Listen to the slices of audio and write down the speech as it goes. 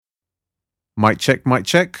Mic check, mic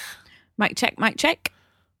check. Mic check, mic check.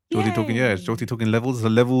 Geordie talking, Geordie talking levels. The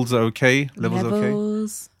levels are okay. Levels are okay.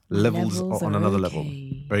 Levels are on another level.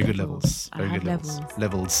 Very good levels. Very good levels.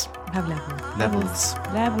 Levels. I have levels.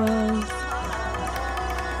 Levels.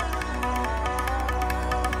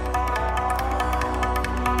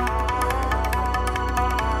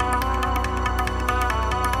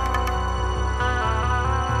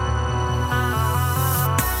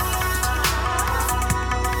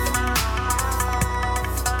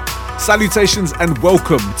 Salutations and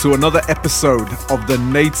welcome to another episode of the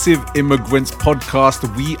Native Immigrants Podcast.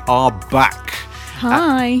 We are back.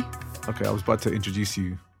 Hi. Okay, I was about to introduce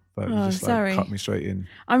you, but you just sorry. cut me straight in.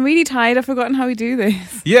 I'm really tired. I've forgotten how we do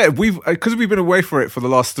this. Yeah, because we've been away for it for the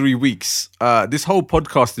last 3 weeks. This whole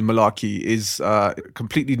podcasting malarkey is a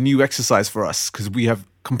completely new exercise for us because we have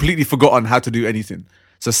completely forgotten how to do anything.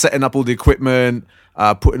 So setting up all the equipment,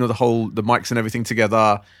 putting all the mics and everything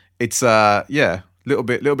together. It's little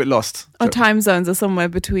bit lost. Our time zones are somewhere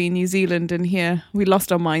between New Zealand and here. We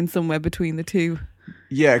lost our minds somewhere between the two.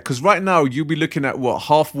 Yeah, because right now you'll be looking at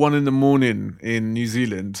 1:30 in the morning in New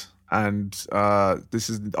Zealand, and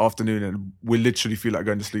this is the afternoon, and we literally feel like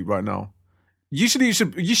going to sleep right now. Usually,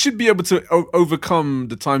 you should be able to overcome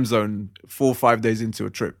the time zone 4 or 5 days into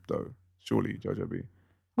a trip, though. Surely, Jojo B.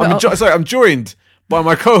 I'm joined by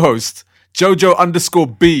my co-host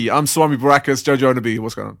Jojo_B. I'm Swami Barakas. Jojo under B.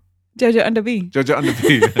 What's going on? Jojo under B. Jojo under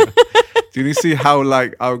B. Do you see how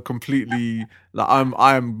I'm completely I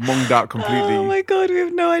am monged out completely? Oh my god, we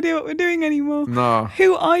have no idea what we're doing anymore. No.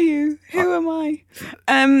 Who are you? Who am I?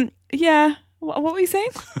 Yeah. What were you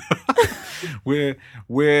saying? we're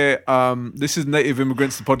this is Native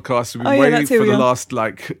Immigrants, the podcast. We've been waiting for the last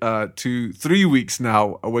 2-3 weeks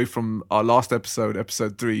now away from our last episode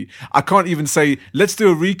 3. I can't even say let's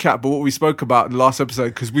do a recap of what we spoke about in the last episode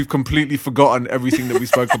because we've completely forgotten everything that we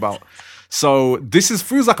spoke about. So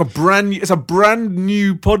feels like a brand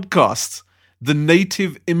new podcast, the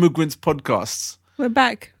Native Immigrants Podcast. We're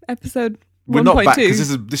back, episode 1.2. We're not back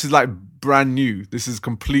because this is like brand new. This is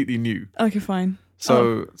completely new. Okay, fine.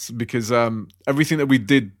 So because everything that we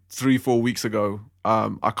did 3-4 weeks ago,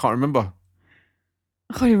 I can't remember.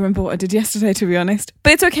 I can't even remember what I did yesterday, to be honest.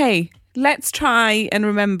 But it's okay. Let's try and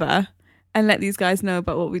remember and let these guys know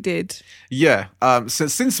about what we did. Yeah. So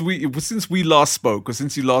since we last spoke, or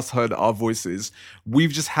since you last heard our voices,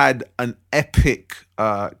 we've just had an epic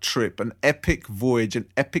trip, an epic voyage, an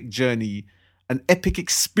epic journey, an epic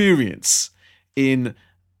experience in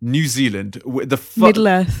New Zealand. Middle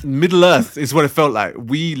Earth. Middle Earth is what it felt like.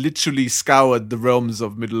 We literally scoured the realms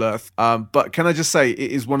of Middle Earth. But can I just say,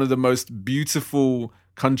 it is one of the most beautiful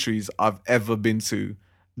countries I've ever been to.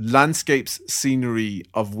 Landscapes, scenery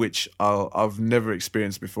of which I've never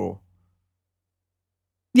experienced before.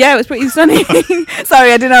 Yeah, it was pretty stunning.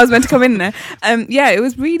 Sorry, I didn't know I was meant to come in there. Yeah, it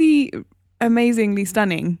was really amazingly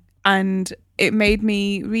stunning, and it made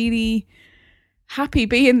me really happy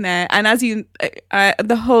being there. And as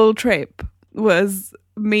the whole trip was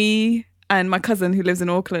me and my cousin who lives in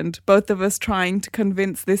Auckland, both of us trying to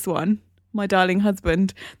convince this one, my darling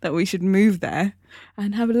husband, that we should move there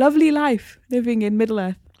and have a lovely life living in Middle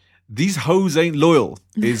Earth. These hoes ain't loyal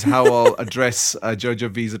is how I'll address Jojo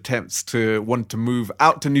V's attempts to want to move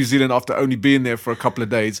out to New Zealand after only being there for a couple of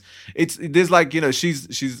days.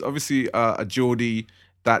 She's obviously a Geordie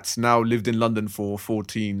that's now lived in London for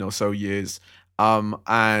 14 or so years. And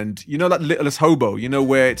that littlest hobo,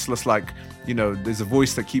 where it's just like, there's a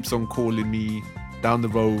voice that keeps on calling me. Down the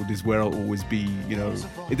road is where I'll always be.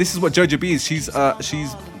 This is what Jojo B is. She's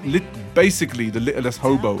basically the littlest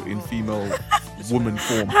hobo in female woman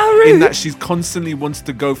form. How rude. In that she's constantly wants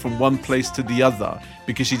to go from one place to the other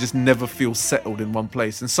because she just never feels settled in one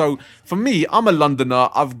place. And so for me, I'm a Londoner.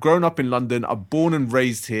 I've grown up in London. I'm born and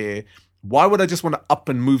raised here. Why would I just want to up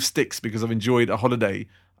and move sticks because I've enjoyed a holiday?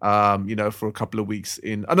 For a couple of weeks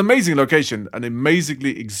in an amazing location, an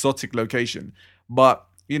amazingly exotic location. But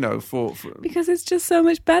because it's just so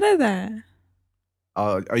much better there.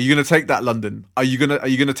 Are you going to take that, London? Are you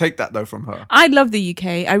gonna take that though from her? I love the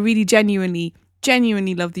UK. I really genuinely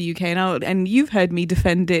love the UK, and you've heard me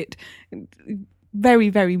defend it very,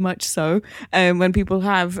 very much so. When people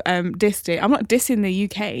have dissed it, I'm not dissing the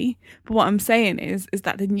UK, but what I'm saying is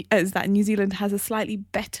that New Zealand has a slightly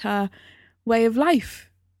better way of life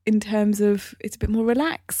in terms of it's a bit more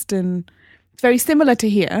relaxed and it's very similar to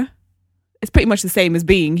here. It's pretty much the same as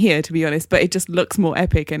being here, to be honest, but it just looks more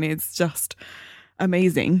epic and it's just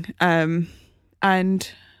amazing.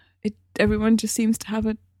 And everyone just seems to have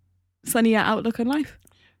a sunnier outlook on life.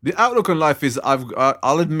 The outlook on life is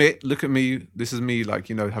I'll admit, look at me. This is me, like,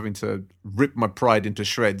 having to rip my pride into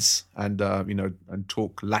shreds and and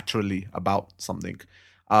talk laterally about something.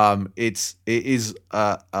 It is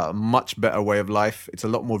a much better way of life. It's a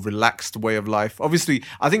lot more relaxed way of life. Obviously,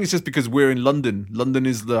 I think it's just because we're in London. London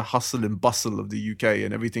is the hustle and bustle of the UK,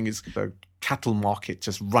 and everything is the cattle market,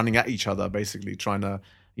 just running at each other, basically trying to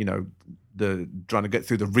trying to get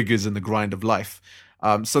through the rigors and the grind of life.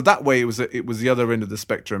 So that way, it was the other end of the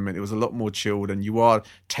spectrum, and it was a lot more chilled. And you are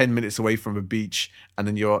 10 minutes away from a beach, and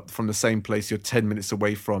then you're from the same place. You're 10 minutes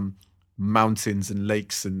away from mountains and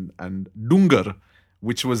lakes and Dungar,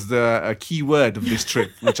 which was the key word of this trip,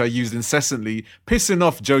 which I used incessantly, pissing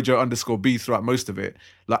off Jojo_B throughout most of it.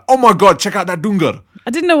 Like, oh my God, check out that Dungar. I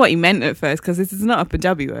didn't know what you meant at first because this is not a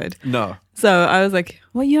Punjabi word. No. So I was like,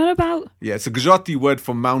 what are you on about? Yeah, it's a Gujarati word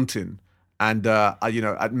for mountain. And,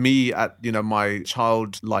 at my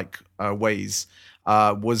childlike ways,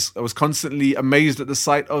 I was constantly amazed at the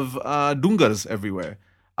sight of Dungars everywhere.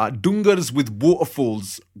 Dungars with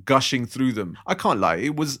waterfalls gushing through them. I can't lie,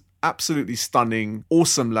 it was absolutely stunning,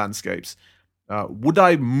 awesome landscapes. Would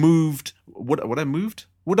I move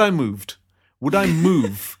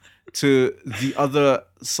to the other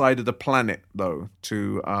side of the planet though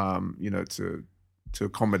to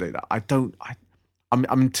accommodate that?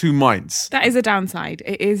 I'm in two minds. That is a downside.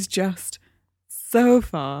 It is just so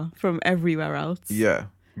far from everywhere else. Yeah.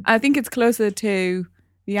 I think it's closer to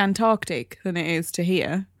the Antarctic than it is to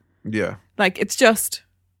here. Yeah. Like, it's just,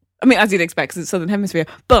 I mean, as you'd expect, 'cause it's Southern Hemisphere,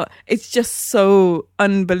 but it's just so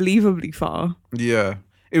unbelievably far. Yeah.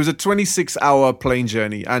 It was a 26-hour plane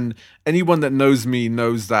journey. And anyone that knows me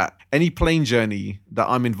knows that any plane journey that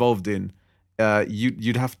I'm involved in,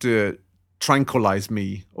 you'd have to tranquilize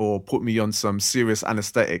me or put me on some serious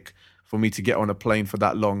anesthetic for me to get on a plane for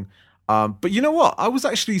that long. But you know what? I was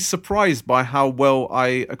actually surprised by how well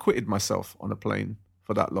I acquitted myself on a plane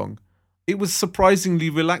for that long. It was surprisingly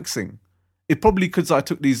relaxing. It probably because I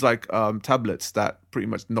took these tablets that pretty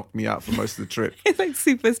much knocked me out for most of the trip. It's like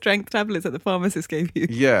super strength tablets that the pharmacist gave you.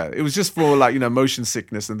 Yeah, it was just for motion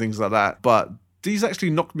sickness and things like that. But these actually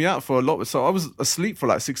knocked me out for a lot. So I was asleep for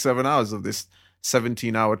 6-7 hours of this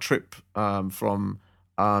 17-hour trip from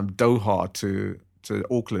Doha to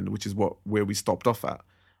Auckland, which is where we stopped off at.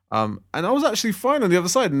 And I was actually fine on the other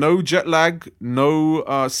side. No jet lag,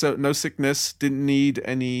 no sickness. Didn't need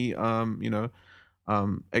any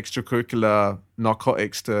extracurricular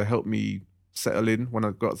narcotics to help me settle in when I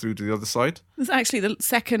got through to the other side. It's actually the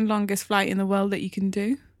second longest flight in the world that you can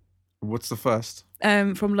do. What's the first?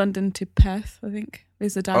 From London to Perth, I think.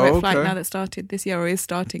 There's a direct flight now that started this year, or is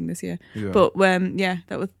starting this year. Yeah. But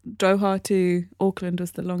that was Doha to Auckland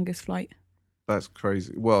was the longest flight. That's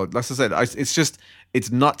crazy. Well, like I said, it's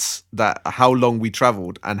nuts that how long we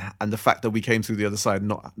travelled and the fact that we came through the other side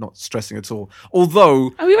not stressing at all.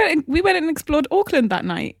 Although we went and explored Auckland that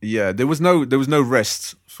night. Yeah, there was no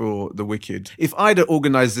rest for the wicked. If I'd have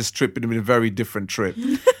organised this trip, it'd have been a very different trip.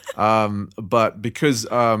 But because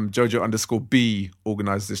Jojo_B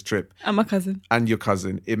organised this trip, and my cousin and your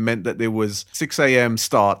cousin, it meant that there was 6 a.m.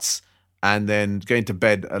 starts and then going to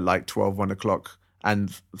bed at 12, 1 o'clock.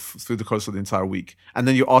 And through the course of the entire week. And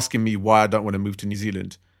then you're asking me why I don't want to move to New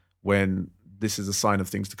Zealand when this is a sign of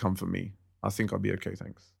things to come for me. I think I'll be okay,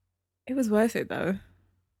 thanks. It was worth it, though.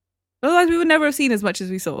 Otherwise, we would never have seen as much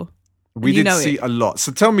as we saw. We did see a lot.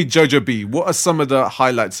 So tell me, Jojo_B, what are some of the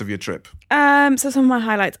highlights of your trip? So some of my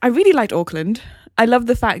highlights. I really liked Auckland. I love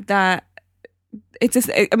the fact that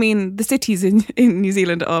the cities in New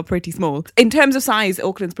Zealand are pretty small. In terms of size,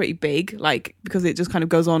 Auckland's pretty big, because it just kind of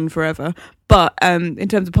goes on forever. But in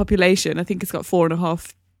terms of population, I think it's got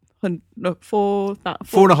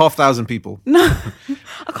 4,500 people. No,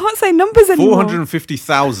 I can't say numbers anymore.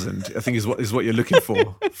 450,000, I think is what you're looking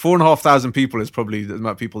for. 4,500 people is probably the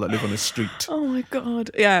amount of people that live on this street. Oh my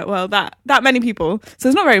God. Yeah, well, that many people. So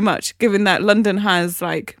it's not very much, given that London has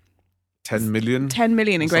 10 million? 10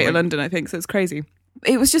 million in Greater London, I think, so it's crazy.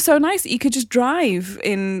 It was just so nice that you could just drive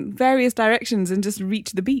in various directions and just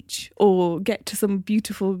reach the beach or get to some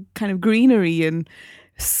beautiful kind of greenery, and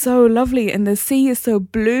so lovely, and the sea is so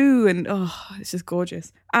blue, and it's just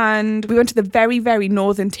gorgeous. And we went to the very, very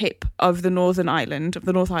northern tip of the North Island,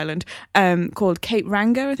 called Cape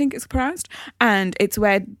Ranga, I think it's pronounced, and it's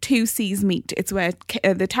where two seas meet. It's where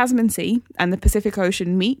the Tasman Sea and the Pacific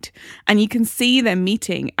Ocean meet, and you can see them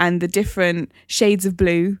meeting and the different shades of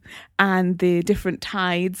blue and the different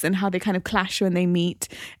tides and how they kind of clash when they meet.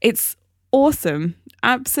 It's awesome,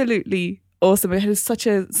 absolutely awesome. It was such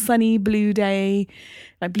a sunny blue day,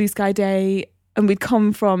 blue sky day. and we'd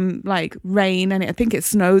come from like rain, and I think it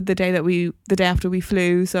snowed the day after we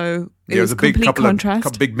flew. So it was a a big complete contrast.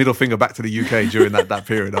 couple big middle finger back to the UK during that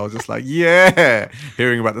period. I was just like, yeah,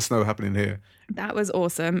 hearing about the snow happening here. That was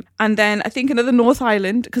awesome. And then I think another North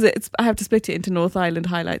Island, because I have to split it into North Island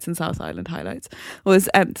highlights and South Island highlights, was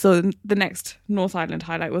so the next North Island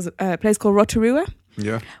highlight was a place called Rotorua.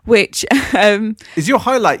 Yeah. Which is your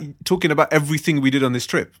highlight talking about everything we did on this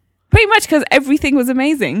trip? Pretty much, because everything was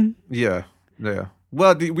amazing. Yeah.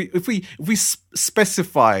 Well, if we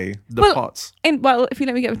specify the parts. If you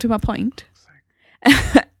let me get to my point.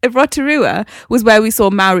 Rotorua was where we saw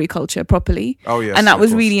Maori culture properly. Oh, yes. And that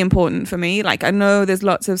was really important for me. Like, I know there's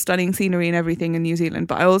lots of stunning scenery and everything in New Zealand,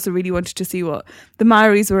 but I also really wanted to see what the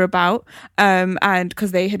Maoris were about. And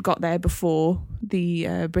because they had got there before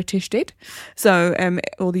the British did. So,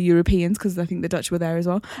 or the Europeans, because I think the Dutch were there as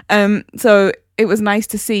well. So it was nice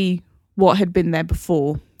to see what had been there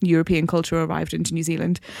before European culture arrived into New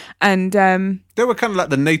Zealand. And they were kind of like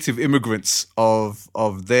the native immigrants of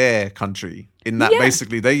their country, in that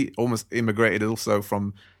basically they almost immigrated also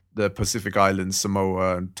from the Pacific Islands,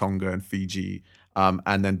 Samoa and Tonga and Fiji,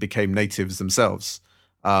 and then became natives themselves.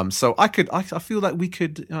 So I feel like we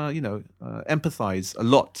could empathize a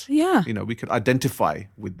lot. Yeah. We could identify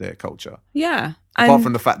with their culture. Yeah. Apart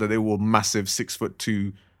from the fact that they were massive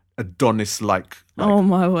 6'2" Adonis like oh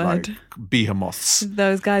my word, like behemoths.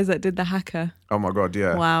 Those guys that did the haka. Oh my god,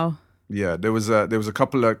 yeah. Wow. Yeah, there was a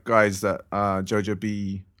couple of guys that Jojo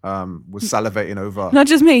B was salivating over. Not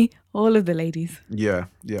just me, all of the ladies. Yeah,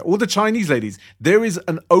 all the Chinese ladies. There is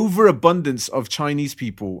an overabundance of Chinese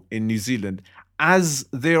people in New Zealand, as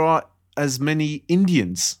there are as many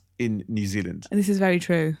Indians in New Zealand. This is very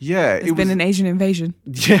true. Yeah, it's been an Asian invasion.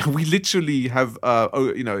 Yeah, we literally have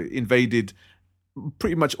invaded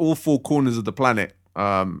pretty much all four corners of the planet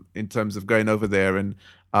in terms of going over there and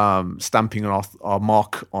stamping our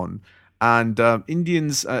mark on. And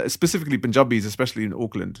Indians, specifically Punjabis, especially in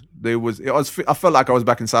Auckland, I felt like I was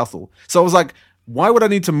back in Southall. So I was like, why would I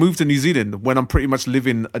need to move to New Zealand when I'm pretty much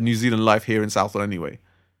living a New Zealand life here in Southall anyway?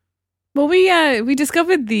 Well, we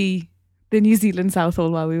discovered the New Zealand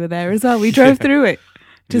Southall while we were there as well. We drove through it,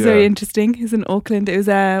 which is very interesting. It was in Auckland. It was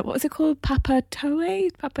what was it called?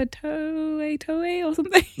 Papatoe or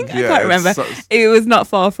something. I can't remember. It was not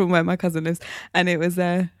far from where my cousin lives, and it was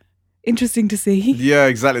interesting to see. Yeah,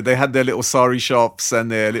 exactly. They had their little sari shops and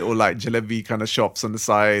their little like jalebi kind of shops on the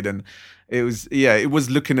side, and it was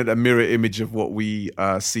looking at a mirror image of what we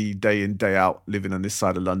see day in, day out living on this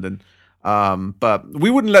side of London. But we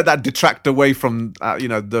wouldn't let that detract away from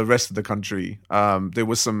the rest of the country. There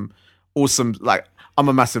was some awesome, like, I'm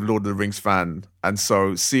a massive Lord of the Rings fan, and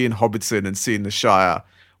so seeing Hobbiton and seeing the Shire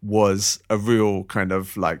was a real kind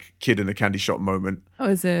of like kid in a candy shop moment. That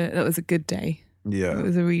was a good day. Yeah, it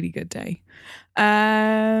was a really good day.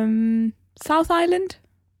 South Island.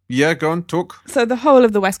 Yeah, go on, talk. So the whole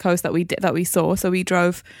of the west coast that we saw. So we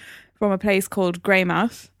drove from a place called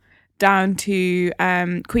Greymouth down to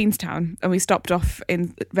Queenstown, and we stopped off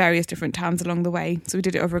in various different towns along the way. So we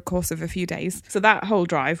did it over a course of a few days. So that whole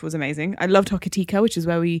drive was amazing. I loved Hokitika, which is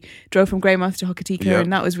where we drove from Greymouth to Hokitika,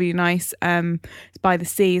 and that was really nice. It's by the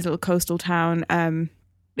sea, it's a little coastal town.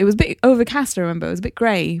 It was a bit overcast, I remember. It was a bit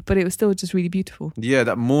grey, but it was still just really beautiful. Yeah,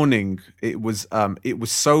 that morning, it was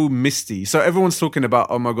so misty. So everyone's talking about,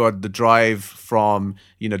 oh my God, the drive from,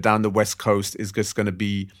 down the West Coast is just going to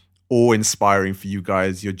be awe-inspiring for you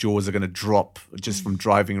guys. Your jaws are going to drop just from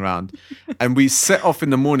driving around. And we set off in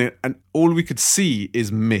the morning, and all we could see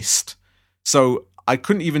is mist. So I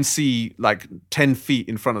couldn't even see like 10 feet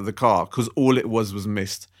in front of the car because all it was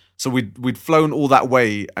mist. So we'd flown all that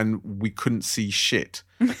way and we couldn't see shit.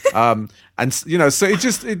 So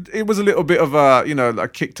it was a little bit of a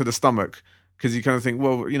kick to the stomach, because you kind of think,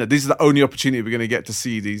 well, this is the only opportunity we're going to get to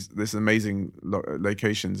see this amazing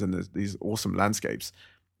locations and these awesome landscapes.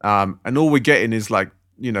 And all we're getting is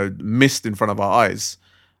mist in front of our eyes.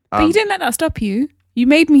 But you didn't let that stop you. You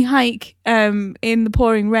made me hike in the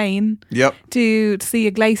pouring rain. Yep. To see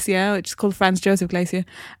a glacier, which is called Franz Josef Glacier,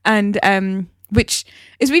 and which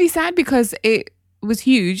is really sad because it was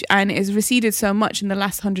huge and it has receded so much in the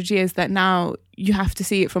last 100 years that now you have to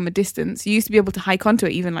see it from a distance. You used to be able to hike onto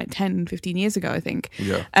it even like 10, 15 years ago, I think.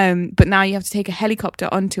 Yeah. But now you have to take a helicopter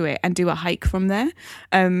onto it and do a hike from there,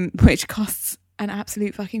 which costs an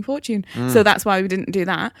absolute fucking fortune. So that's why we didn't do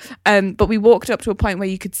that. But we walked up to a point where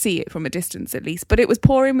you could see it from a distance at least. But it was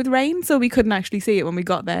pouring with rain, so we couldn't actually see it when we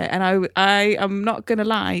got there. And I am not going to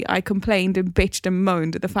lie, I complained and bitched and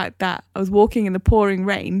moaned at the fact that I was walking in the pouring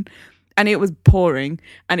rain and it was pouring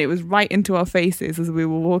and it was right into our faces as we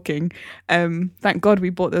were walking. Thank God we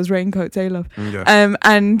bought those raincoats, love.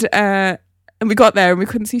 Yeah. And we got there and we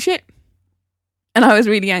couldn't see shit. And I was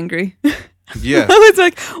really angry. Yeah. I was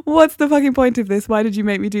like, what's the fucking point of this? Why did you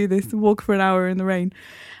make me do this? Walk for an hour in the rain.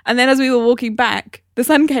 And then as we were walking back, the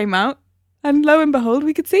sun came out and lo and behold,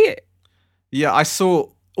 we could see it. Yeah, I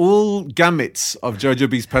saw all gamuts of Jojo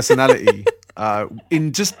B's personality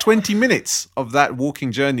in just 20 minutes of that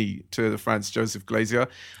walking journey to the Franz Josef Glacier.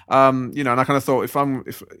 And I kind of thought, if I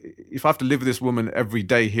have to live with this woman every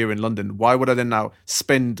day here in London, why would I then now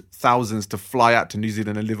spend thousands to fly out to New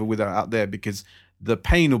Zealand and live with her out there? Because the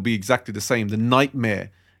pain will be exactly the same. The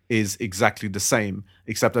nightmare is exactly the same,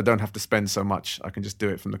 except I don't have to spend so much. I can just do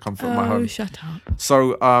it from the comfort of my home. Oh, shut up.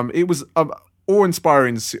 So it was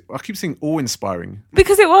awe-inspiring. I keep saying awe-inspiring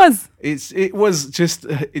because it was. It was just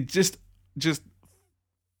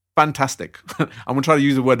fantastic. I'm gonna try to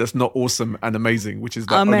use a word that's not awesome and amazing, which is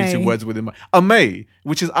the only two words within my Amay,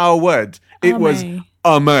 which is our word. It was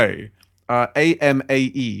Amay.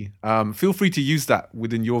 AMAE. Feel free to use that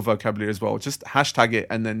within your vocabulary as well. Just hashtag it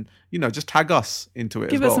and then, just tag us into it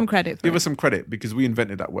as well. Give us some credit. Give us some credit because we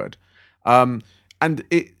invented that word. And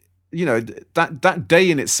it, that day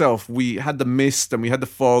in itself, we had the mist and we had the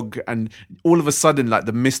fog, and all of a sudden, like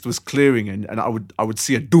the mist was clearing, and I would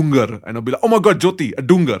see a dungar, and I'd be like, oh my God, Jyoti, a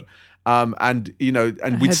dungar.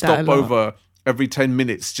 And we'd stop over every 10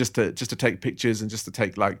 minutes just to take pictures and just to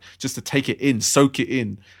take it in, soak it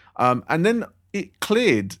in. And then it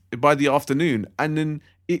cleared by the afternoon, and then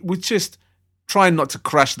it was just trying not to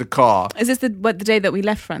crash the car. Is this the day that we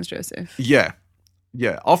left Franz Josef? Yeah.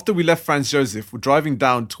 After we left Franz Josef, we're driving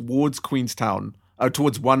down towards Queenstown,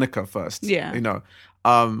 towards Wanaka first. Yeah.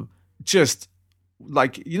 Just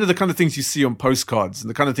like, the kind of things you see on postcards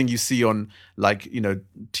and the kind of thing you see on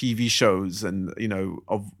TV shows and,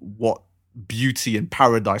 of what beauty and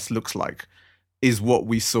paradise looks like. Is what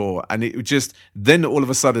we saw, and it just then all of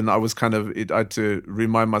a sudden I had to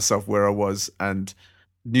remind myself where I was, and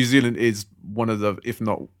New Zealand is one of the, if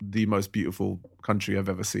not the most beautiful country I've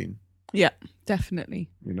ever seen. Yeah, definitely.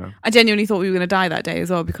 I genuinely thought we were going to die that day as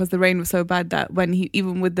well, because the rain was so bad that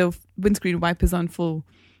even with the windscreen wipers on full,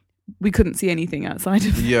 we couldn't see anything outside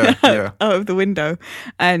of out of the window,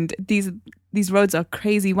 and these roads are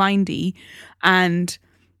crazy windy, and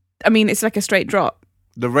I mean it's like a straight drop.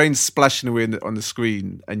 The rain splashing away on the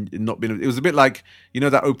screen and not being... It was a bit like,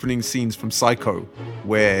 that opening scenes from Psycho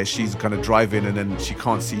where she's kind of driving and then she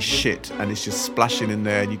can't see shit and it's just splashing in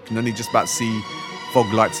there and you can only just about see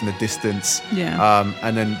fog lights in the distance. Yeah.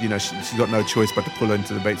 And then, she's got no choice but to pull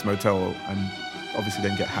into the Bates Motel and obviously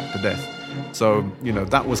then get hacked to death. So,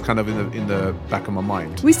 that was kind of in the back of my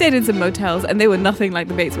mind. We stayed in some motels and they were nothing like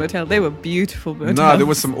the Bates Motel. They were beautiful motels. No, there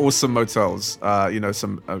were some awesome motels.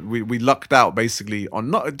 We lucked out basically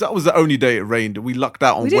on... That was the only day it rained. We lucked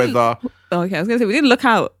out on weather. Okay, I was going to say, we didn't look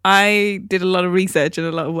out. I did a lot of research and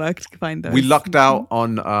a lot of work to find those. We lucked out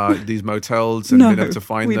on these motels and been able to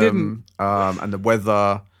find them. And the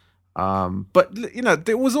weather. But,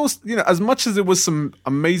 there was also... as much as there was some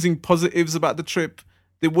amazing positives about the trip,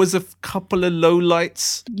 there was a couple of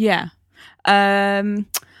lowlights. Yeah. I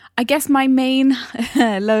guess my main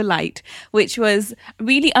low light, which was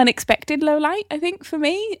really unexpected low light, I think, for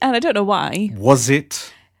me. And I don't know why. Was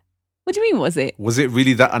it? What do you mean, was it? Was it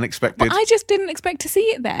really that unexpected? Well, I just didn't expect to see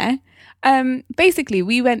it there. Basically,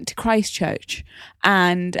 we went to Christchurch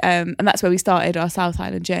and that's where we started our South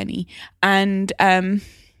Island journey. And I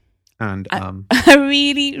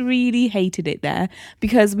really, really hated it there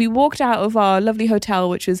because we walked out of our lovely hotel,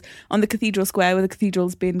 which was on the Cathedral Square, where the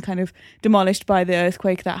cathedral's been kind of demolished by the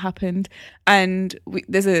earthquake that happened. And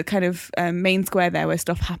there's a kind of main square there where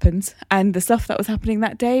stuff happens. And the stuff that was happening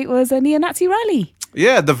that day was a neo-Nazi rally.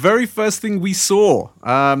 Yeah, the very first thing we saw.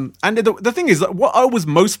 And the thing is, that what I was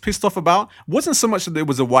most pissed off about wasn't so much that there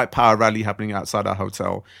was a white power rally happening outside our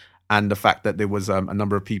hotel, and the fact that there was a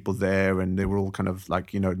number of people there and they were all kind of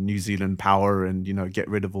like, New Zealand power and, get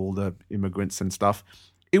rid of all the immigrants and stuff.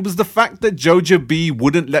 It was the fact that Jojo B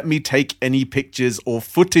wouldn't let me take any pictures or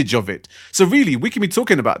footage of it. So really, we can be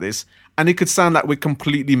talking about this and it could sound like we're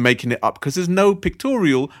completely making it up because there's no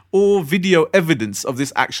pictorial or video evidence of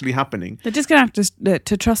this actually happening. They're just going to have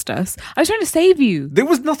to trust us. I was trying to save you. There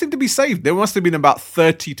was nothing to be saved. There must have been about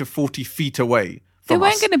 30 to 40 feet away. They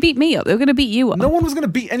weren't going to beat me up. They were going to beat you up. No one was going to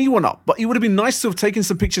beat anyone up. But it would have been nice to have taken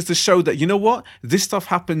some pictures to show that, this stuff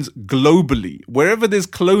happens globally. Wherever there's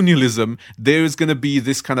colonialism, there is going to be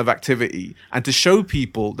this kind of activity. And to show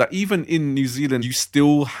people that even in New Zealand, you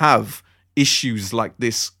still have issues like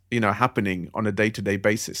this, happening on a day-to-day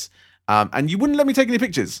basis. And you wouldn't let me take any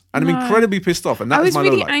pictures. And I'm No. incredibly pissed off. And that I was my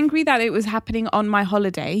really low light. angry that it was happening on my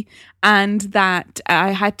holiday and that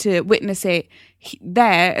I had to witness it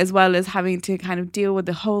there as well as having to kind of deal with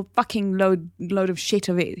the whole fucking load of shit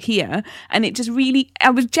of it here. And it just really, I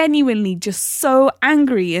was genuinely just so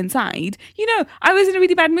angry inside. You know, I was in a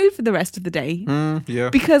really bad mood for the rest of the day. Yeah.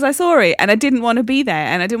 Because I saw it and I didn't want to be there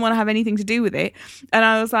and I didn't want to have anything to do with it. And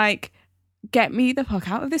I was like, get me the fuck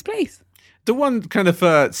out of this place. The one kind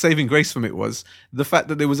of saving grace from it was the fact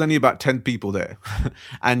that there was only about 10 people there.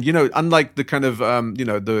 And, you know, unlike the kind of,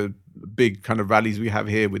 the big kind of rallies we have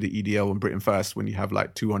here with the EDL and Britain First, when you have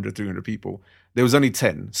like 200, 300 people, there was only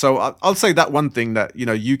 10. So I'll say that one thing that, you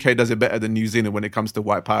know, UK does it better than New Zealand when it comes to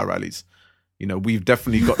white power rallies. You know, we've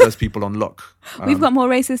definitely got those people on lock. We've got more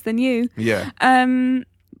racists than you. Yeah.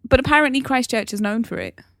 But apparently Christchurch is known for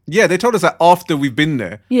it. Yeah, they told us that after we've been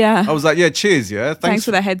there. Yeah. I was like, yeah, cheers, yeah. Thanks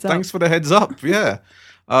for the heads up. Thanks for the heads up, yeah.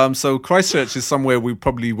 So Christchurch is somewhere we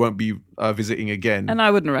probably won't be visiting again. And I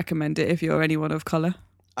wouldn't recommend it if you're anyone of colour.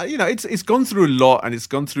 You know, it's gone through a lot and it's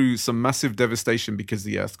gone through some massive devastation because of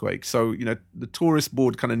the earthquake. So, you know, the tourist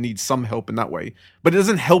board kind of needs some help in that way. But it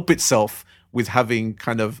doesn't help itself with having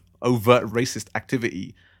kind of overt racist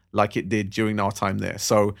activity like it did during our time there.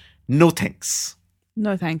 So, no thanks.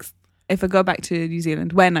 No thanks. If I go back to New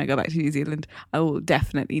Zealand, when I go back to New Zealand, I will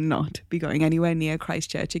definitely not be going anywhere near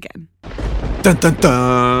Christchurch again. Dun, dun,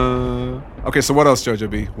 dun. Okay, so what else, Jojo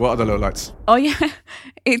B? What other lowlights? Oh yeah,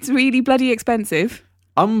 it's really bloody expensive.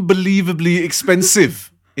 Unbelievably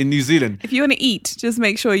expensive in New Zealand. If you want to eat, just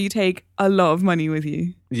make sure you take a lot of money with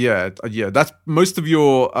you. Yeah. That's most of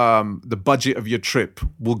your the budget of your trip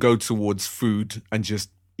will go towards food and just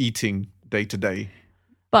eating day to day.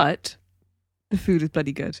 But the food is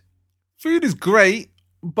bloody good. Food is great,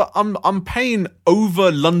 but I'm paying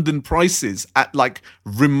over London prices at like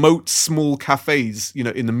remote small cafes, you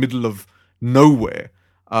know, in the middle of nowhere.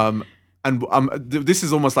 This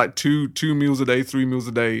is almost like two meals a day, 3 meals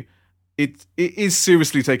a day. It is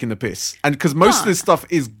seriously taking the piss, and because most of this stuff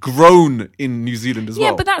is grown in New Zealand as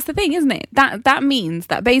well. Yeah, but that's the thing, isn't it? That means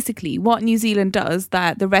that basically what New Zealand does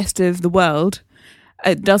that the rest of the world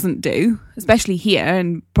doesn't do, especially here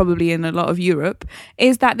and probably in a lot of Europe,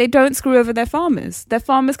 is that they don't screw over their farmers. Their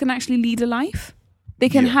farmers can actually lead a life. They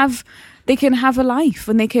can have a life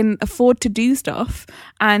and they can afford to do stuff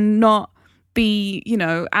and not be, you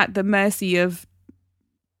know, at the mercy of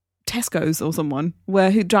Tesco's or someone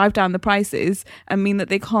who drive down the prices and mean that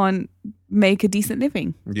they can't make a decent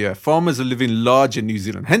living. Yeah, farmers are living large in New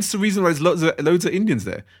Zealand. Hence the reason why there's loads of Indians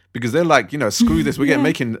there, because they're like, you know, screw this. We're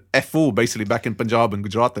making F4 basically back in Punjab and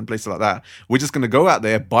Gujarat and places like that. We're just going to go out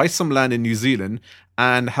there, buy some land in New Zealand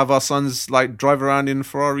and have our sons like drive around in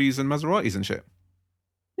Ferraris and Maseratis and shit.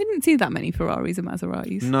 We didn't see that many Ferraris and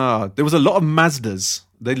Maseratis. No, there was a lot of Mazdas.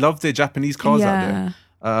 They love their Japanese cars out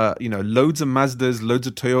there. You know, loads of Mazdas, loads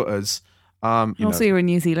of Toyotas. Also, you're in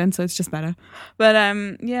New Zealand, so it's just better. But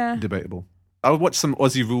yeah, debatable. I would watch some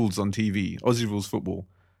Aussie Rules on TV. Aussie Rules football.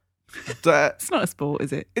 It's not a sport,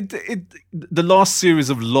 is it? The last series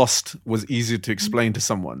of Lost was easier to explain to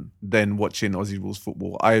someone than watching Aussie Rules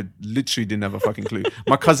football. I literally didn't have a fucking clue.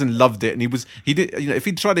 My cousin loved it, and he did. You know, if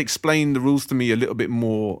he tried to explain the rules to me a little bit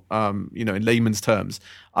more, you know, in layman's terms,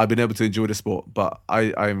 I've been able to enjoy the sport. But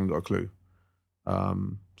I haven't got a clue.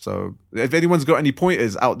 So if anyone's got any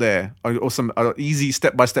pointers out there or some easy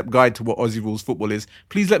step-by-step guide to what Aussie Rules football is,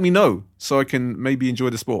 please let me know so I can maybe enjoy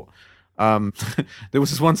the sport. There was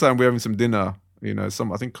this one time we were having some dinner, you know, I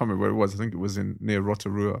think, can't remember where it was. I think it was near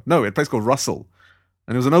Rotorua. No, a place called Russell.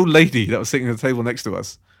 And there was an old lady that was sitting at the table next to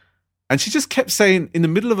us. And she just kept saying, in the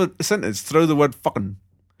middle of a sentence, throw the word fucking.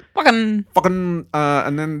 Fucking. Fucking.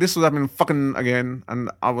 And then this was happening fucking again. And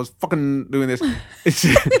I was fucking doing this.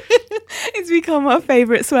 It's become our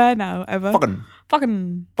favourite swear now ever. Fucking.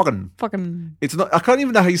 Fucking. Fucking. Fucking. It's not. I can't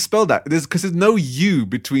even know how you spell that. Because there's no U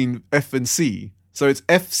between F and C, so it's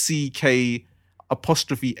FCK''N.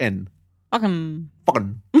 Fucking.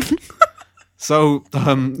 Fucking. So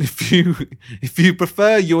if you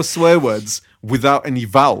prefer your swear words without any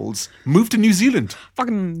vowels, move to New Zealand.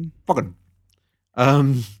 Fucking. Fucking.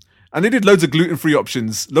 And they did loads of gluten-free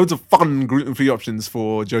options, loads of fun gluten-free options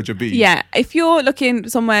for Jojo B. Yeah, if you're looking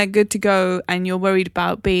somewhere good to go and you're worried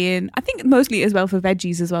about being, I think mostly as well for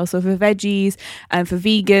veggies as well. So for veggies and for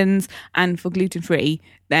vegans and for gluten-free,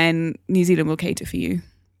 then New Zealand will cater for you.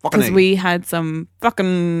 Because we had some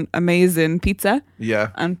fucking amazing pizza.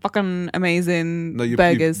 Yeah. And fucking amazing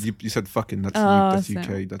burgers. You said fucking. That's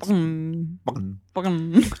UK. That's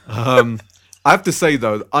fucking. I have to say,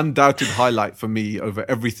 though, the undoubted highlight for me over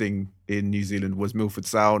everything in New Zealand was Milford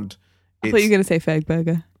Sound. I thought you were going to say Ferg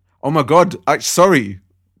Burger. Oh, my God. Sorry.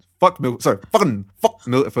 fuck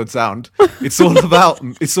Milford Sound. It's all about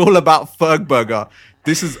Ferg Burger.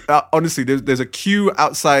 This is honestly, there's a queue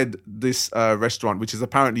outside this restaurant, which is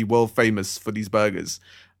apparently world famous for these burgers,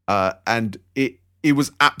 and it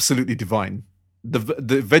was absolutely divine. The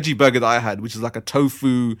veggie burger that I had, which is like a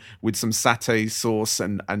tofu with some satay sauce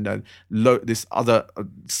and this other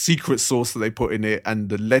secret sauce that they put in it, and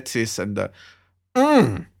the lettuce and the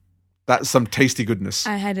that's some tasty goodness.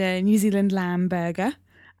 I had a New Zealand lamb burger,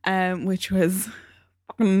 which was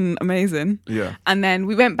fucking amazing. Yeah. And then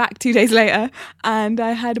we went back 2 days later and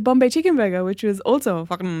I had a Bombay chicken burger, which was also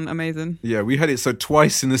fucking amazing. Yeah, we had it so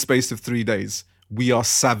twice in the space of 3 days. We are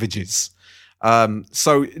savages.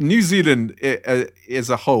 So New Zealand as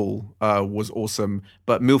a whole was awesome,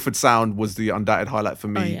 but Milford Sound was the undoubted highlight for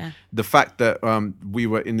me. Oh, yeah. The fact that we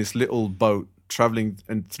were in this little boat traveling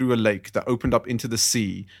and through a lake that opened up into the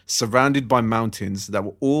sea, surrounded by mountains that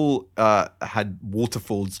were all had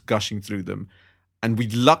waterfalls gushing through them. And we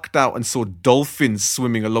lucked out and saw dolphins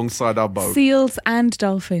swimming alongside our boat. Seals and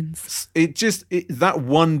dolphins. That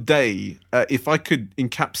one day, if I could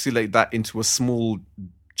encapsulate that into a small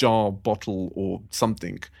jar, bottle, or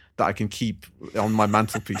something that I can keep on my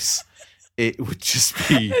mantelpiece, it would just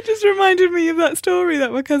be... It just reminded me of that story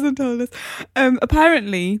that my cousin told us.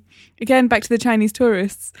 Apparently, again, back to the Chinese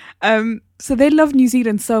tourists. So they love New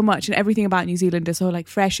Zealand so much, and everything about New Zealand is so like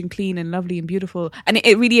fresh and clean and lovely and beautiful. And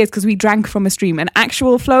it really is, because we drank from a stream, an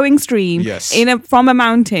actual flowing stream, yes, from a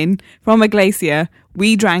mountain, from a glacier.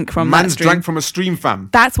 We drank from that stream. Drank from a stream, fam.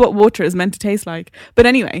 That's what water is meant to taste like. But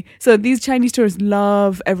anyway, so these Chinese tourists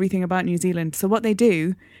love everything about New Zealand. So what they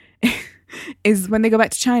do is when they go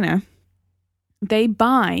back to China, they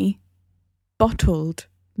buy bottled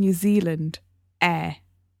New Zealand air.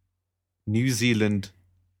 New Zealand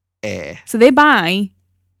air. So they buy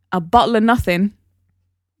a bottle of nothing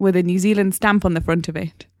with a New Zealand stamp on the front of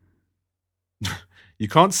it. You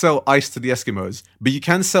can't sell ice to the Eskimos, but you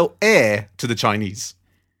can sell air to the Chinese.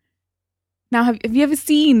 Now, have you ever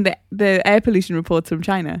seen the air pollution reports from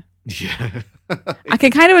China? Yeah. I can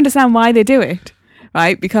kind of understand why they do it,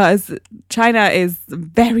 right? Because China is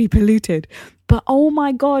very polluted. But oh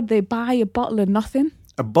my God, they buy a bottle of nothing.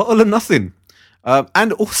 A bottle of nothing.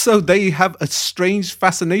 And also they have a strange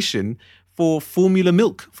fascination for formula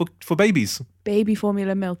milk for babies. Baby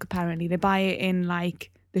formula milk, apparently. They buy it in like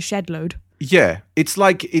the shed load. Yeah, it's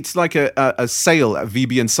like a sale at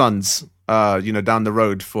VB and Sons, down the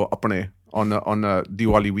road for Apane on a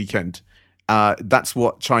Diwali weekend. That's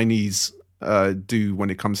what Chinese do when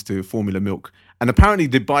it comes to formula milk. And apparently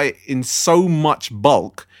they buy it in so much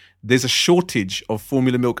bulk. There's a shortage of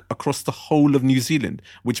formula milk across the whole of New Zealand,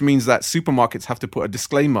 which means that supermarkets have to put a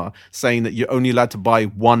disclaimer saying that you're only allowed to buy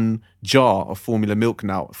 1 jar of formula milk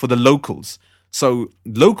now for the locals. So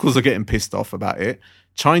locals are getting pissed off about it.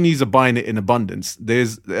 Chinese are buying it in abundance.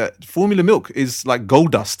 There's formula milk is like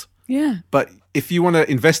gold dust. Yeah. But if you want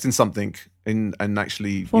to invest in something and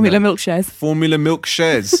actually formula milk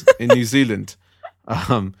shares in New Zealand.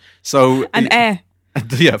 Air.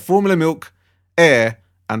 Yeah, formula milk, air,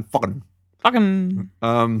 and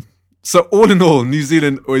Fck'n. So all in all, New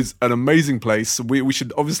Zealand is an amazing place. We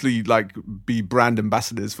should obviously be brand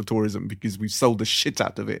ambassadors for tourism because we've sold the shit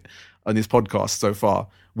out of it on this podcast so far,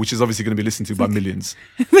 which is obviously going to be listened to by millions.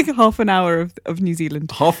 Like half an hour of New Zealand.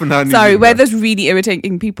 Half an hour. Sorry, we're those really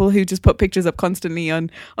irritating people who just put pictures up constantly on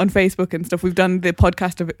Facebook and stuff. We've done the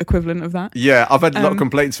podcast equivalent of that. Yeah, I've had a lot of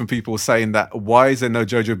complaints from people saying that why is there no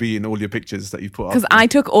Jojo B in all your pictures that you put up? Because I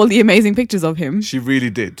took all the amazing pictures of him. She really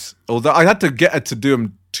did. Although I had to get her to do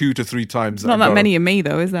them 2 to 3 times. Not that many of me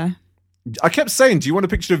though, is there? I kept saying, do you want a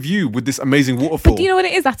picture of you with this amazing waterfall? But do you know what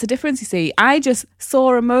it is? That's the difference, you see. I just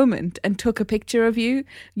saw a moment and took a picture of you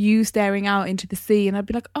staring out into the sea, and I'd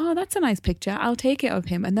be like, oh, that's a nice picture. I'll take it of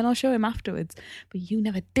him and then I'll show him afterwards. But you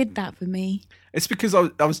never did that for me. It's because I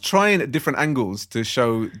was trying at different angles to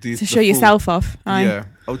show these. To show yourself off. Yeah.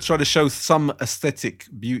 I would try to show some aesthetic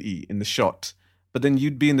beauty in the shot, but then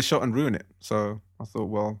you'd be in the shot and ruin it. So I thought,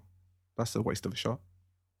 well, that's a waste of a shot.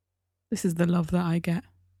 This is the love that I get.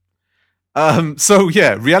 So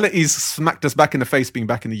yeah, reality's smacked us back in the face being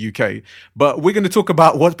back in the UK. But we're going to talk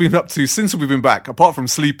about what's been up to since we've been back, apart from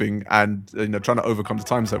sleeping and trying to overcome the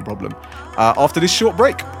time zone problem. After this short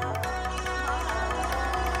break.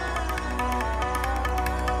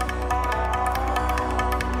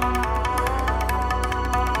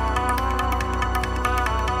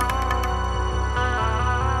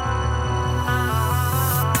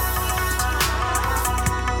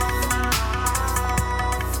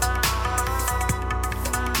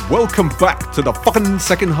 Welcome back to the fucking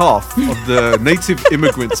second half of the Native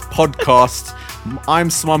Immigrants podcast. I'm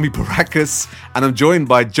Swami Barakas, and I'm joined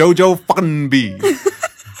by Jojo Fck'n B.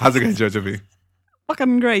 How's it going, Jojo B?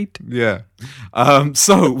 Fucking great. Yeah.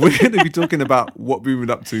 So we're going to be talking about what we've been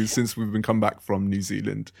up to since we've been come back from New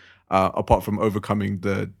Zealand, apart from overcoming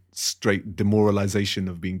the straight demoralization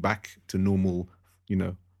of being back to normal,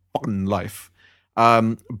 fun life.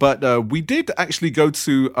 But we did actually go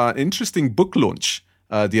to an interesting book launch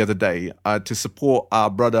the other day to support our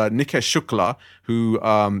brother Nikesh Shukla, who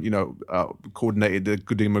coordinated The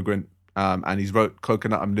Good Immigrant, and he's wrote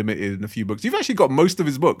Coconut Unlimited and a few books. You've actually got most of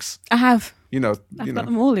his books. I have. I've got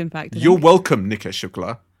them all, in fact. You're welcome, Nikesh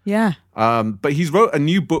Shukla. Yeah. But he's wrote a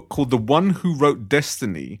new book called The One Who Wrote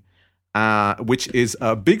Destiny, which is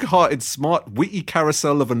a big-hearted, smart, witty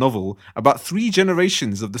carousel of a novel about 3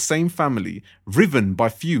 generations of the same family, riven by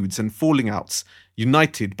feuds and falling outs,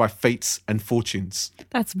 united by fates and fortunes.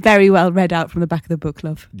 That's very well read out from the back of the book,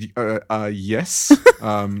 love. Yes.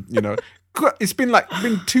 It's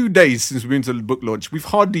been 2 days since we've been to the book launch. We've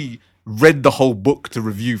hardly read the whole book to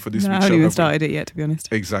review for this week's show. I haven't even started it yet, to be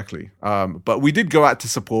honest. Exactly. But we did go out to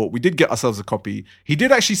support. We did get ourselves a copy. He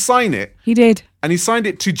did actually sign it. He did. And he signed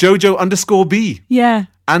it to Jojo_B. Yeah.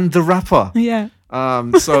 And the rapper. Yeah.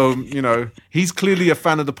 So, he's clearly a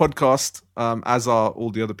fan of the podcast, as are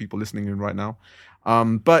all the other people listening in right now.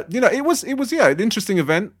 But, it was an interesting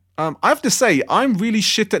event. I have to say, I'm really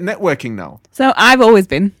shit at networking now. So I've always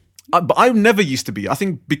been. But I never used to be. I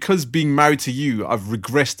think because being married to you, I've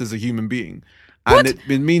regressed as a human being. And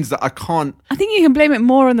it means that I can't... I think you can blame it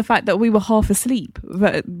more on the fact that we were half asleep,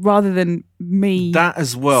 but rather than me that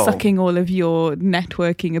as well, sucking all of your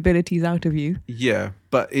networking abilities out of you. Yeah,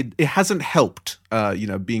 but it hasn't helped,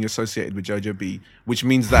 being associated with Jojo B, which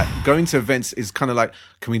means that going to events is kind of like,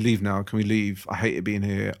 can we leave now? Can we leave? I hate it being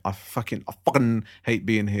here. I fucking hate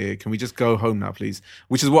being here. Can we just go home now, please?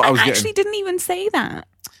 Which is what I was getting. I actually didn't even say that.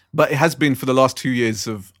 But it has been for the last 2 years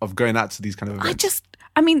of going out to these kind of events.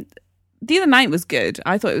 The other night was good.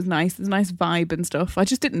 I thought it was nice. There's a nice vibe and stuff. I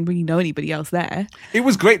just didn't really know anybody else there. It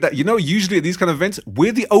was great that, usually at these kind of events,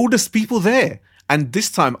 we're the oldest people there. And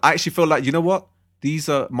this time, I actually felt like, you know what? These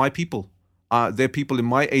are my people. They're people in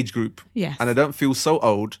my age group. Yes. And I don't feel so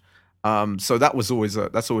old. So that's always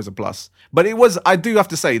a plus. But I do have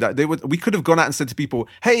to say that we could have gone out and said to people,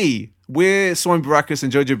 hey, we're Swami Barakas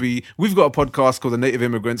and Jojo B. We've got a podcast called The Native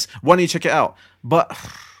Immigrants. Why don't you check it out? But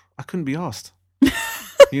I couldn't be asked.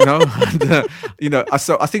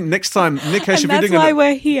 So I think next time, Nikesh, and that's why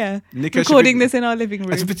we're here, recording this in our living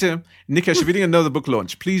room. Nikesh, if you're doing another book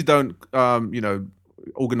launch, please don't,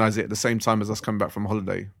 organize it at the same time as us coming back from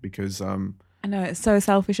holiday, because I know it's so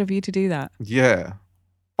selfish of you to do that. Yeah,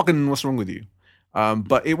 fucking what's wrong with you?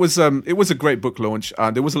 But it was a great book launch.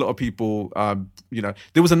 There was a lot of people.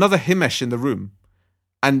 There was another Himesh in the room,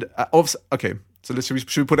 and okay. So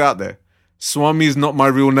should we put it out there? Swami is not my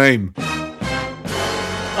real name.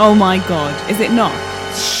 Oh my God, is it not?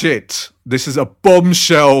 Shit. This is a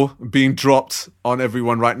bombshell being dropped on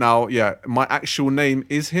everyone right now. Yeah, my actual name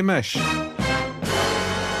is Himesh.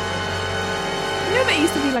 There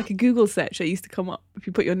used to be like a Google search that used to come up if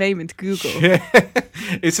you put your name into Google. Yeah.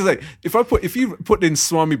 It's just like if you put in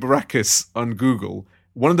Swami Barakas on Google,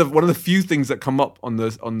 one of the few things that come up on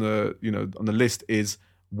the list is,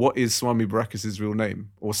 what is Swami Barakas' real name,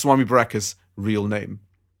 or Swami Barakas' real name.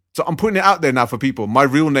 So I'm putting it out there now for people. My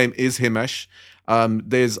real name is Himesh.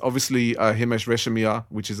 There's obviously Himesh Reshamia,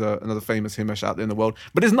 which is another famous Himesh out there in the world.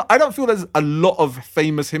 But I don't feel there's a lot of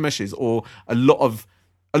famous Himeshes or a lot of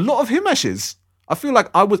Himeshes. I feel like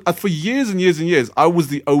I was, for years and years and years, I was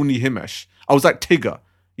the only Himesh. I was like Tigger.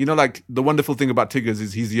 Like the wonderful thing about Tiggers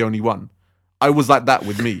is he's the only one. I was like that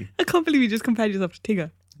with me. I can't believe you just compared yourself to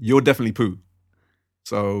Tigger. You're definitely Pooh.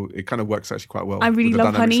 So it kind of works actually quite well. I really with the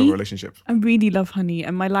love dynamics honey. Of a relationship. I really love honey,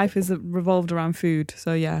 and my life is revolved around food.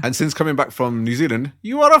 So yeah. And since coming back from New Zealand,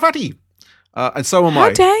 you are a fatty, and so am I.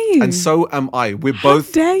 How dare you? And so am I. We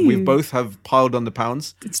both have piled on the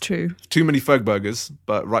pounds. It's true. Too many Ferg burgers,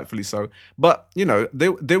 but rightfully so. But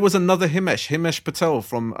there was another Himesh Patel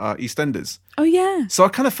from EastEnders. Oh yeah. So I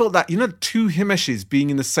kind of felt that 2 Himeshes being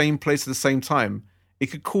in the same place at the same time, it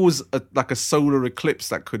could cause a solar eclipse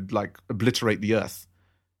that could obliterate the Earth.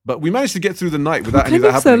 But we managed to get through the night without any of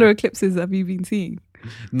that happening. What kind of solar eclipses have you been seeing?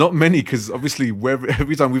 Not many, because obviously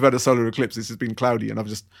every time we've had a solar eclipse, it's just been cloudy, and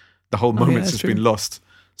the whole moment's just been lost.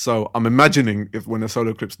 So I'm imagining if when a solar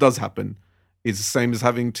eclipse does happen, it's the same as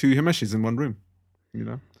having 2 Himeshes in one room,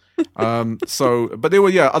 but there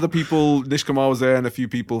were other people. Nish Kumar was there, and a few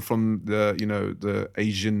people from the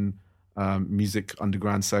Asian music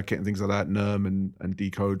underground circuit and things like that. Nerm and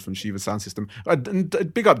Decode from Shiva Sound System.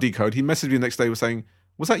 Big up Decode. He messaged me the next day, was saying,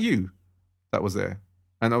 was that you that was there?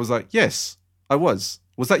 And I was like, yes, I was.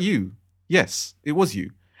 Was that you? Yes, it was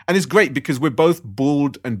you. And it's great because we're both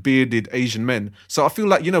bald and bearded Asian men. So I feel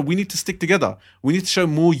like, we need to stick together. We need to show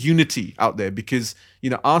more unity out there because,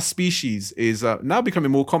 our species is now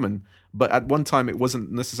becoming more common. But at one time, it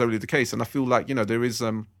wasn't necessarily the case. And I feel like, there is,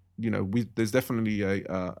 there's definitely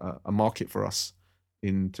a market for us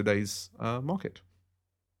in today's market.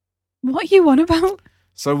 What are you on about?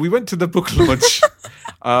 So we went to the book launch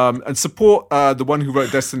and support the one who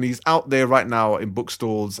wrote Destiny's out there right now in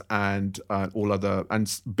bookstores and all other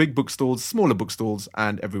and big bookstores, smaller bookstores,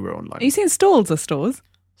 and everywhere online. Are you saying stalls or stores?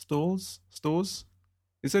 Stores.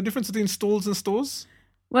 Is there a difference between stalls and stores?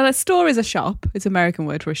 Well, a store is a shop. It's an American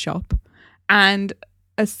word for a shop, and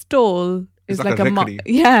a stall is like a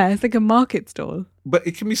it's like a market stall. But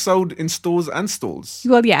it can be sold in stores and stalls.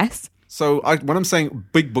 Well, yes. So when I'm saying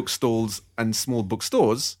big bookstores and small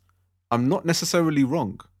bookstores, I'm not necessarily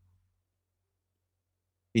wrong.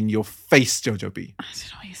 In your face, Jojo B. I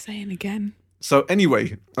don't know what you're saying again. So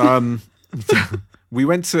anyway, we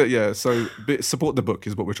went to, so support the book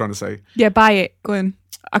is what we're trying to say. Yeah, buy it. Go on.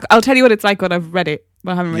 I'll tell you what it's like when I've read it,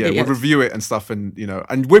 but I haven't read it yet. We'll review it and stuff and,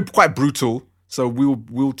 and we're quite brutal. So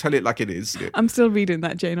we'll tell it like it is. I'm still reading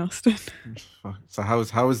that Jane Austen. So how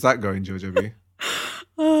is that going, Jojo B?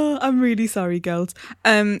 Oh, I'm really sorry, girls.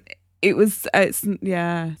 It's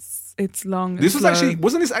long.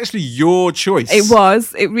 Wasn't this actually your choice?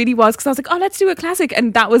 It really was, because I was like, oh, let's do a classic,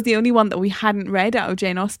 and that was the only one that we hadn't read out of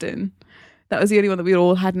Jane Austen. That was the only one that we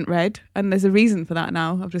all hadn't read, and there's a reason for that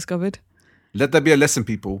now, I've discovered. Let that be a lesson,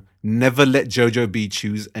 people. Never let Jojo B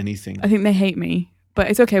choose anything. I think they hate me,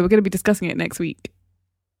 but it's okay. We're going to be discussing it next week.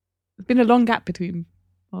 There's been a long gap between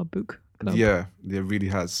our book club. Yeah, there really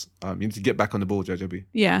has. You need to get back on the ball, Jojo B.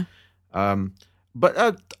 Yeah.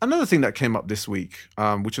 But another thing that came up this week,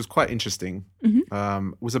 which was quite interesting,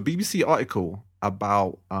 was a BBC article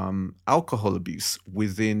about alcohol abuse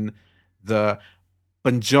within the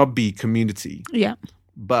Punjabi community. Yeah.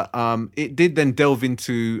 But it did then delve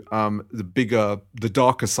into the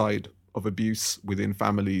darker side of abuse within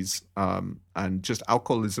families and just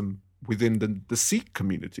alcoholism within the Sikh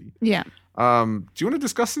community. Yeah. Do you want to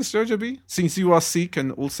discuss this, Jojo B? Since you are Sikh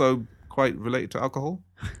and also quite related to alcohol?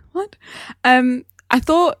 What? I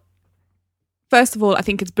thought, first of all, I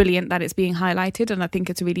think it's brilliant that it's being highlighted, and I think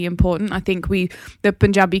it's really important. I think the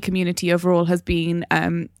Punjabi community overall has been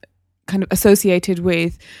kind of associated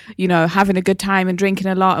with, having a good time and drinking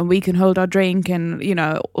a lot, and we can hold our drink, and,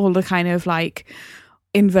 all the kind of like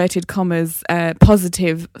inverted commas,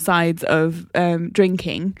 positive sides of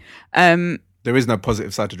drinking. There is no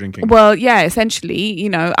positive side to drinking. Well, yeah, essentially,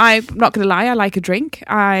 I'm not going to lie, I like a drink.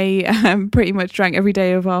 I pretty much drank every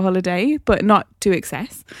day of our holiday, but not to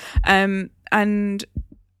excess. And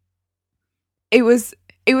it was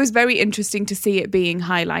very interesting to see it being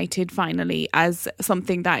highlighted finally as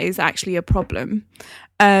something that is actually a problem.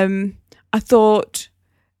 I thought,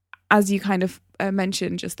 as you kind of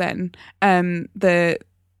mentioned just then,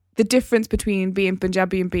 the difference between being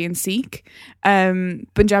Punjabi and being Sikh.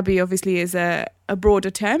 Punjabi obviously is a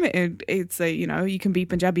broader term. It's you can be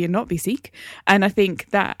Punjabi and not be Sikh. And I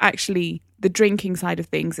think that actually the drinking side of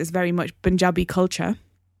things is very much Punjabi culture.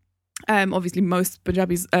 Obviously most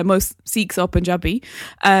Sikhs are Punjabi.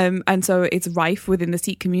 And so it's rife within the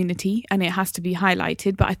Sikh community and it has to be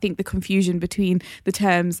highlighted. But I think the confusion between the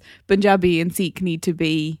terms Punjabi and Sikh need to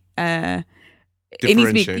be it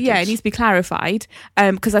needs to be clarified,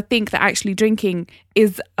 because I think that actually drinking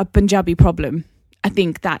is a Punjabi problem. I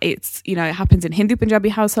think that it's, it happens in Hindu Punjabi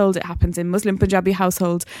households, it happens in Muslim Punjabi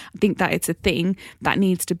households. I think that it's a thing that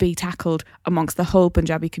needs to be tackled amongst the whole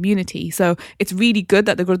Punjabi community. So it's really good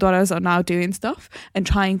that the Gurdwaras are now doing stuff and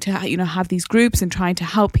trying to, have these groups and trying to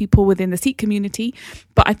help people within the Sikh community.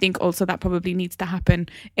 But I think also that probably needs to happen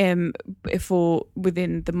within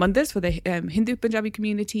the mandirs for the Hindu Punjabi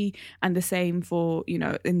community, and the same for,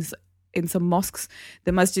 in some mosques.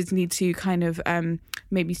 The masjids need to kind of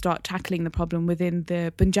maybe start tackling the problem within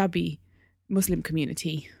the Punjabi Muslim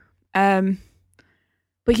community. But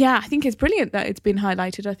yeah, I think it's brilliant that it's been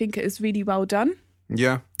highlighted. I think it's really well done.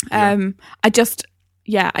 Yeah. I just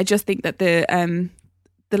think that the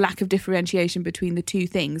lack of differentiation between the two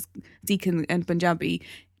things, Sikh and Punjabi,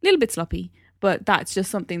 a little bit sloppy, but that's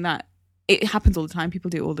just something that it happens all the time. People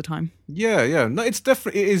do it all the time. Yeah. No, it's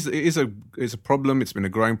definitely it is a problem. It's been a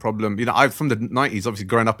growing problem. I've from the 90s, obviously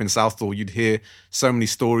growing up in Southall, you'd hear so many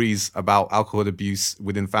stories about alcohol abuse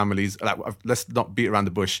within families. Let's not beat around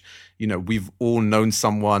the bush. We've all known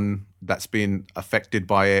someone that's been affected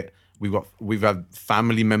by it. We've had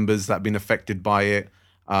family members that have been affected by it,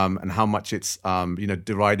 and how much it's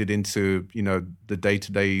derided into the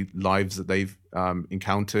day-to-day lives that they've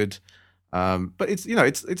encountered. But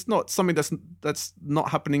it's not something that's not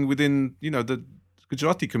happening within the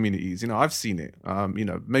Gujarati communities. I've seen it.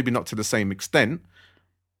 Maybe not to the same extent.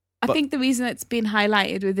 I think the reason it's been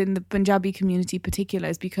highlighted within the Punjabi community in particular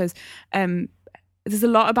is because there's a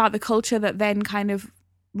lot about the culture that then kind of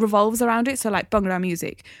revolves around it. So like Bhangra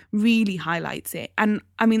music really highlights it. And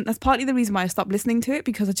I mean, that's partly the reason why I stopped listening to it,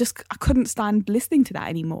 because I couldn't stand listening to that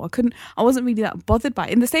anymore. I wasn't really that bothered by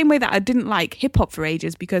it. In the same way that I didn't like hip hop for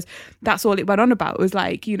ages, because that's all it went on about, was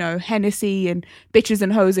like, Hennessy and bitches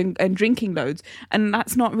and hoes and drinking loads. And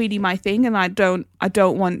that's not really my thing. And I don't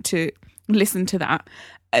want to listen to that.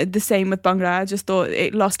 The same with Bhangra. I just thought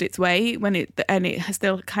it lost its way and it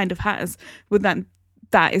still kind of has, with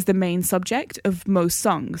that is the main subject of most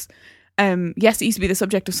songs. Yes, it used to be the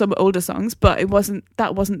subject of some older songs, but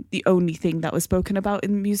that wasn't the only thing that was spoken about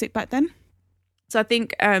in music back then. So I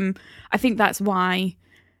think that's why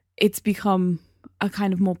it's become a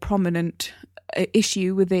kind of more prominent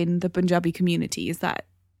issue within the Punjabi community, is that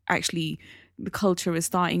actually the culture is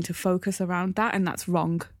starting to focus around that, and that's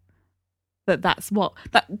wrong.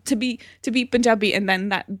 To be Punjabi and then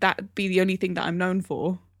that be the only thing that I'm known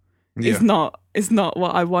for is not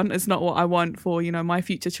what I want. It's not what I want for my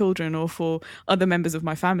future children or for other members of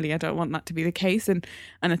my family. I don't want that to be the case, and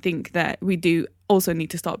I think that we do also need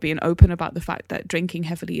to start being open about the fact that drinking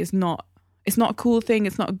heavily is not. It's not a cool thing.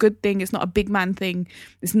 It's not a good thing. It's not a big man thing.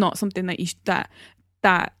 It's not something that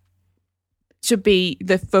should be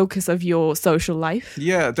the focus of your social life.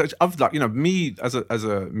 Yeah, I've me as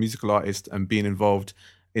a musical artist and being involved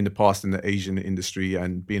in the past in the Asian industry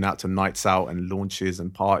and being out to nights out and launches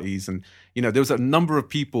and parties, and there was a number of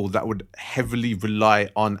people that would heavily rely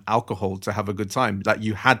on alcohol to have a good time. Like,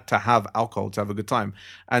 you had to have alcohol to have a good time,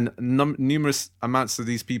 and numerous amounts of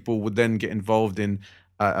these people would then get involved in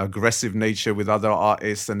aggressive nature with other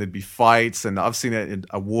artists, and there'd be fights. And I've seen it in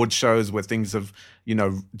award shows where things have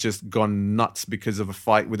just gone nuts because of a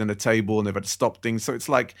fight within a table, and they've had to stop things. So it's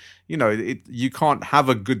like, you can't have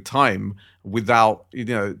a good time without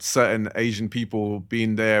certain Asian people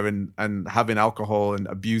being there and having alcohol and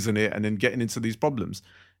abusing it and then getting into these problems.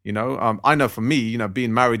 I know for me,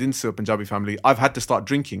 being married into a Punjabi family, I've had to start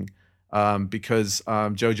drinking because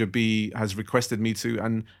Jojo B has requested me to,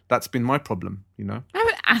 and that's been my problem. I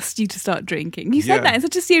haven't asked you to start drinking. You said that in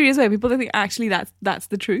such a serious way. People don't think actually that's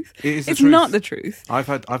the truth. It's not the truth. I've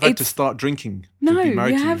had to start drinking. No, to be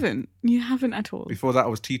married you haven't. You haven't at all. Before that, I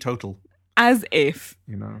was teetotal. As if.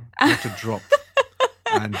 Not to drop.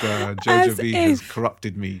 And Jojo V has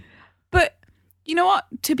corrupted me. But you know what?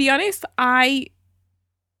 To be honest, I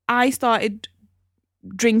started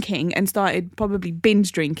drinking and started probably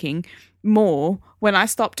binge drinking more when I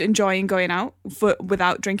stopped enjoying going out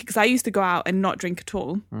without drinking, because I used to go out and not drink at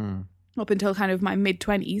all up until kind of my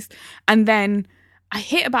mid-20s, and then I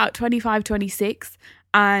hit about 25, 26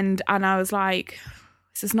 and I was like,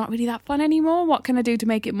 this is not really that fun anymore. What can I do to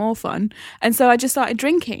make it more fun? And so I just started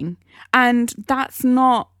drinking, and that's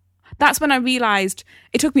when I realised,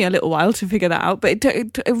 it took me a little while to figure that out, but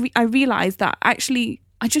I realised that actually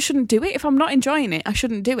I just shouldn't do it. If I'm not enjoying it, I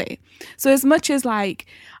shouldn't do it. So as much as like,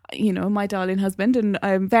 my darling husband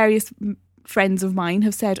and various friends of mine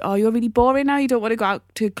have said, oh, you're really boring now, you don't want to go out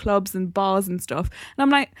to clubs and bars and stuff. And I'm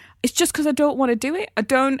like, it's just because I don't want to do it. I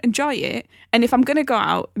don't enjoy it. And if I'm going to go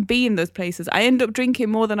out and be in those places, I end up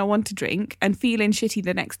drinking more than I want to drink and feeling shitty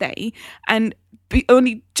the next day. And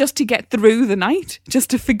only just to get through the night, just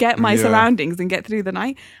to forget my surroundings and get through the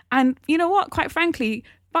night. And you know what? Quite frankly,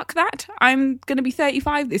 fuck that. I'm going to be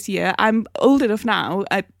 35 this year. I'm old enough now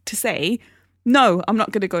to say, no, I'm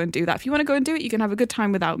not going to go and do that. If you want to go and do it, you can have a good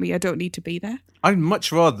time without me. I don't need to be there. I'd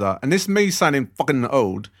much rather, and this may sound fucking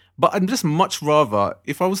old, but I'd just much rather,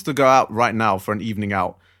 if I was to go out right now for an evening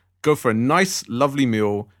out, go for a nice, lovely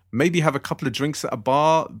meal, maybe have a couple of drinks at a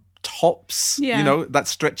bar, tops,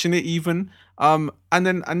 that's stretching it even, and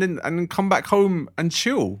then come back home and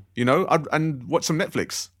chill, and watch some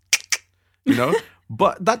Netflix,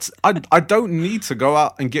 But I don't need to go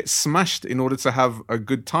out and get smashed in order to have a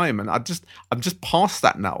good time, and I'm just past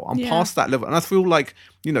that now. I'm past that level, and I feel like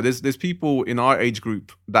there's people in our age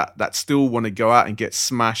group that still want to go out and get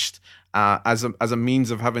smashed as a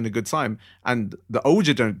means of having a good time, and the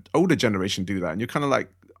older generation do that, and you're kind of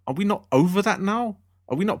like, are we not over that now?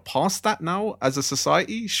 Are we not past that now as a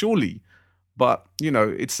society? Surely. But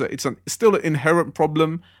it's still an inherent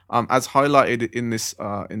problem, as highlighted in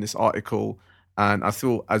this article. And I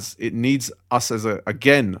feel as it needs us as a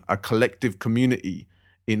collective community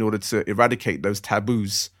in order to eradicate those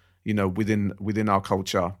taboos, within our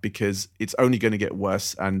culture, because it's only going to get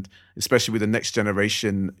worse. And especially with the next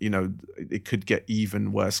generation, it could get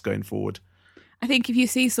even worse going forward. I think if you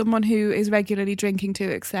see someone who is regularly drinking to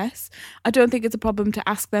excess, I don't think it's a problem to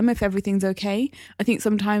ask them if everything's okay. I think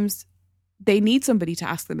sometimes they need somebody to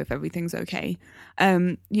ask them if everything's okay.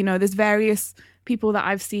 There's various people that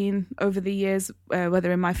I've seen over the years,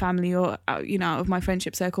 whether in my family or, out of my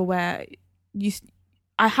friendship circle, where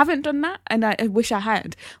I haven't done that, and I wish I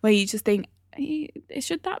had, where you just think,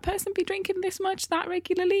 should that person be drinking this much that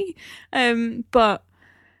regularly? But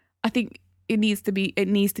I think it needs to be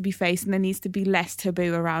faced, and there needs to be less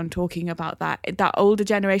taboo around talking about that. That older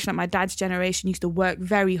generation, like my dad's generation, used to work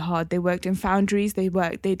very hard. They worked in foundries, they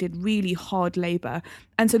did really hard labour.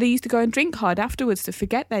 And so they used to go and drink hard afterwards to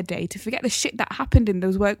forget their day, to forget the shit that happened in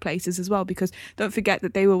those workplaces as well, because don't forget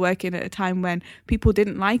that they were working at a time when people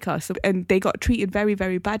didn't like us and they got treated very,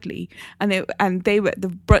 very badly. And they were at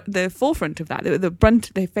the forefront of that.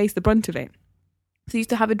 They faced the brunt of it. So they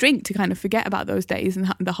used to have a drink to kind of forget about those days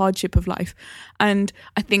and the hardship of life. And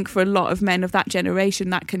I think for a lot of men of that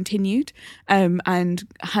generation, that continued and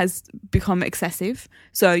has become excessive.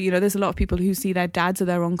 So, there's a lot of people who see their dads or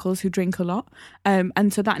their uncles who drink a lot.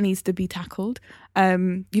 And so that needs to be tackled.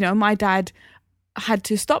 My dad had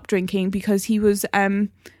to stop drinking because he was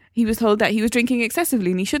told that he was drinking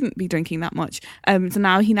excessively and he shouldn't be drinking that much. So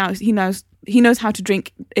now he knows how to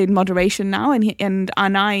drink in moderation now, and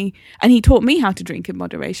he taught me how to drink in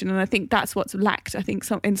moderation. And I think that's what's lacked. I think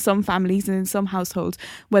in some families and in some households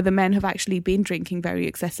where the men have actually been drinking very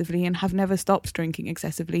excessively and have never stopped drinking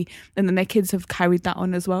excessively, and then their kids have carried that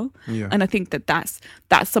on as well. Yeah. And I think that's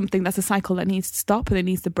something, that's a cycle that needs to stop and it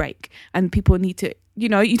needs to break. And people need to, you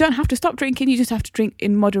don't have to stop drinking. You just have to drink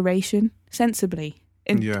in moderation, sensibly.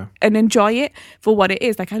 And enjoy it for what it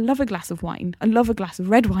is. Like, I love a glass of wine. I love a glass of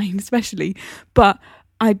red wine, especially. But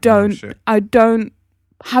I don't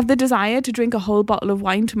have the desire to drink a whole bottle of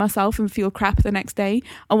wine to myself and feel crap the next day.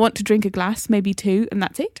 I want to drink a glass, maybe two, and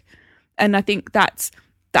that's it. And I think that's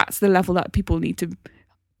the level that people need to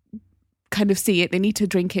kind of see it. They need to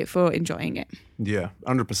drink it for enjoying it. Yeah,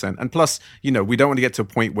 100%. And plus, we don't want to get to a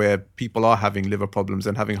point where people are having liver problems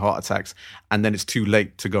and having heart attacks, and then it's too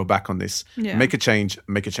late to go back on this. Yeah. Make a change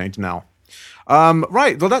now.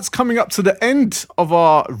 Right, well, that's coming up to the end of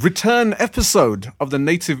our return episode of the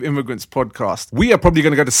Native Immigrants podcast. We are probably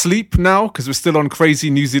going to go to sleep now because we're still on crazy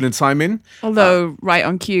New Zealand timing. Although, right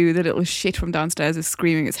on cue, the little shit from downstairs is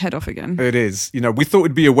screaming its head off again. It is. We thought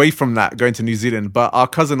we'd be away from that going to New Zealand, but our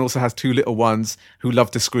cousin also has two little ones who love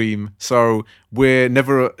to scream. So we're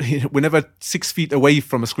never 6 feet away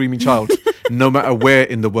from a screaming child, no matter where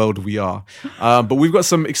in the world we are. But we've got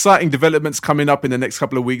some exciting developments coming up in the next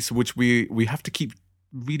couple of weeks, which we have to keep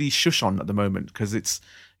really shush on at the moment because it's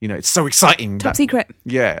so exciting. Top secret.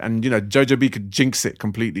 Yeah, and Jojo B could jinx it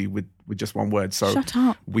completely with just one word. So shut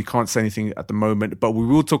up. We can't say anything at the moment, but we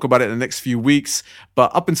will talk about it in the next few weeks.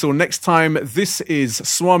 But up until next time, this is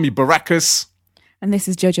Swami Barakas. And this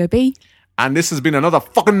is Jojo B. And this has been another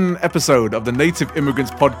Fck'n episode of the Native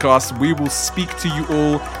Immigrants podcast. We will speak to you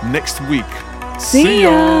all next week. See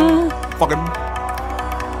ya. Fck'n.